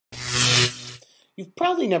You've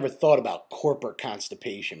probably never thought about corporate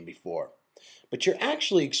constipation before, but you're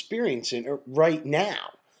actually experiencing it right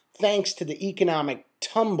now, thanks to the economic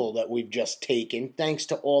tumble that we've just taken, thanks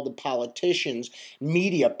to all the politicians,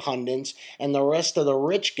 media pundits, and the rest of the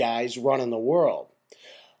rich guys running the world.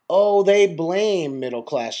 Oh, they blame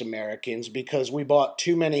middle-class Americans because we bought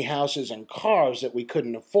too many houses and cars that we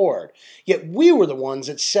couldn't afford. Yet we were the ones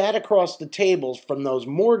that sat across the tables from those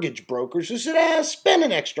mortgage brokers who said, spend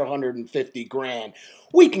an extra 150 grand.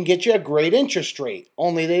 We can get you a great interest rate.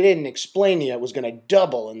 Only they didn't explain to you it was going to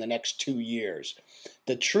double in the next 2 years.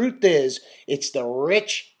 The truth is, it's the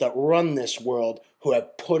rich that run this world who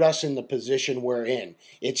have put us in the position we're in.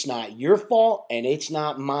 It's not your fault and it's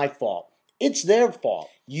not my fault. It's their fault.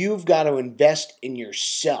 You've got to invest in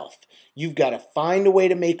yourself. You've got to find a way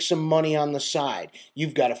to make some money on the side.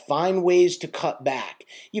 You've got to find ways to cut back.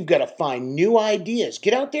 You've got to find new ideas.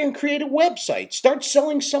 Get out there and create a website. Start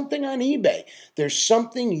selling something on eBay. There's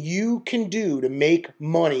something you can do to make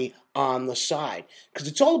money on the side because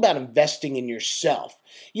it's all about investing in yourself.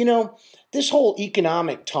 You know, this whole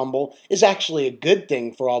economic tumble is actually a good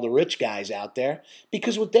thing for all the rich guys out there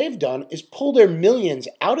because what they've done is pull their millions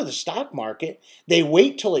out of the stock market. They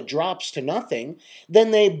wait till it drops to nothing.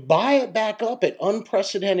 Then they buy it back up at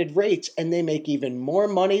unprecedented rates and they make even more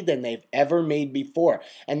money than they've ever made before.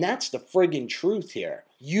 And that's the friggin' truth here.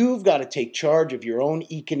 You've got to take charge of your own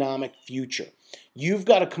economic future. You've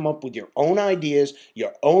got to come up with your own ideas,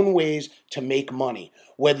 your own ways to make money.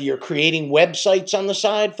 Whether you're creating websites on the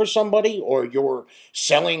side for somebody, or you're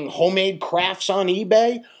selling homemade crafts on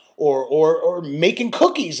eBay, or making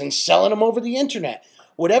cookies and selling them over the internet.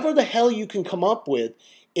 Whatever the hell you can come up with,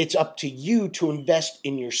 it's up to you to invest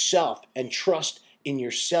in yourself and trust in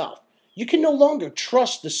yourself. You can no longer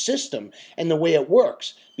trust the system and the way it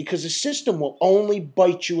works because the system will only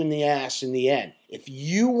bite you in the ass in the end. If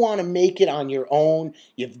you want to make it on your own,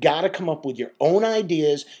 you've got to come up with your own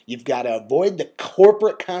ideas. You've got to avoid the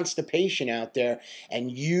corporate constipation out there,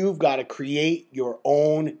 and you've got to create your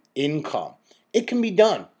own income. It can be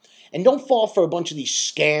done. And don't fall for a bunch of these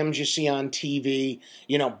scams you see on TV,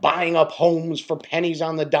 buying up homes for pennies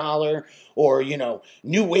on the dollar, or,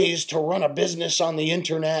 new ways to run a business on the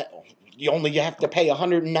internet. You have to pay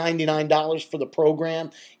 $199 for the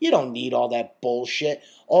program. You don't need all that bullshit.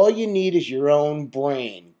 All you need is your own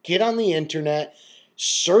brain. Get on the internet,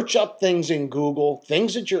 search up things in Google,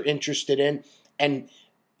 things that you're interested in, and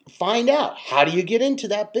find out, how do you get into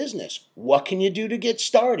that business? What can you do to get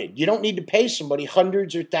started? You don't need to pay somebody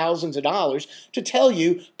hundreds or thousands of dollars to tell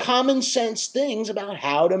you common sense things about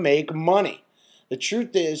how to make money. The truth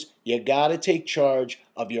is, you got to take charge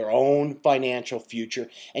of your own financial future,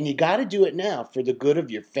 and you got to do it now for the good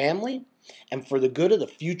of your family and for the good of the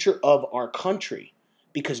future of our country.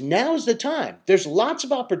 Because now is the time. There's lots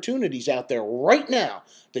of opportunities out there right now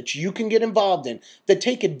that you can get involved in that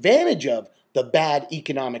take advantage of the bad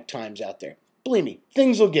economic times out there. Believe me,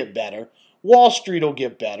 things will get better. Wall Street will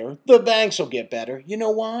get better. The banks will get better. You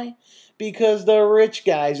know why? Because the rich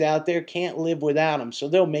guys out there can't live without them, so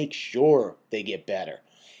they'll make sure they get better.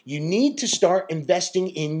 You need to start investing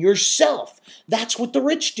in yourself. That's what the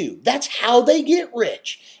rich do. That's how they get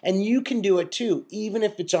rich. And you can do it too, even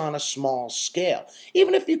if it's on a small scale.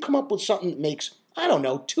 Even if you come up with something that makes,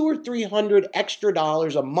 $200 or $300 extra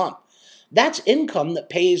dollars a month. That's income that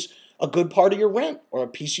pays a good part of your rent or a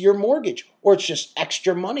piece of your mortgage, or it's just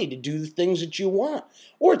extra money to do the things that you want,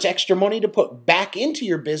 or it's extra money to put back into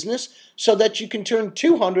your business so that you can turn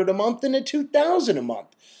 $200 a month into $2,000 a month.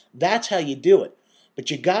 That's how you do it. But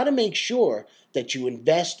you got to make sure that you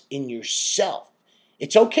invest in yourself.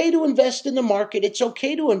 It's okay to invest in the market. It's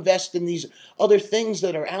okay to invest in these other things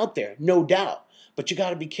that are out there, no doubt. But you got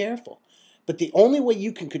to be careful. But the only way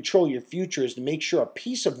you can control your future is to make sure a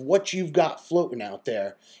piece of what you've got floating out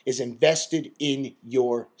there is invested in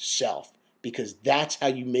yourself. Because that's how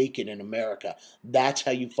you make it in America. That's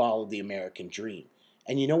how you follow the American dream.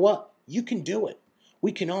 And you know what? You can do it.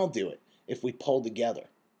 We can all do it if we pull together.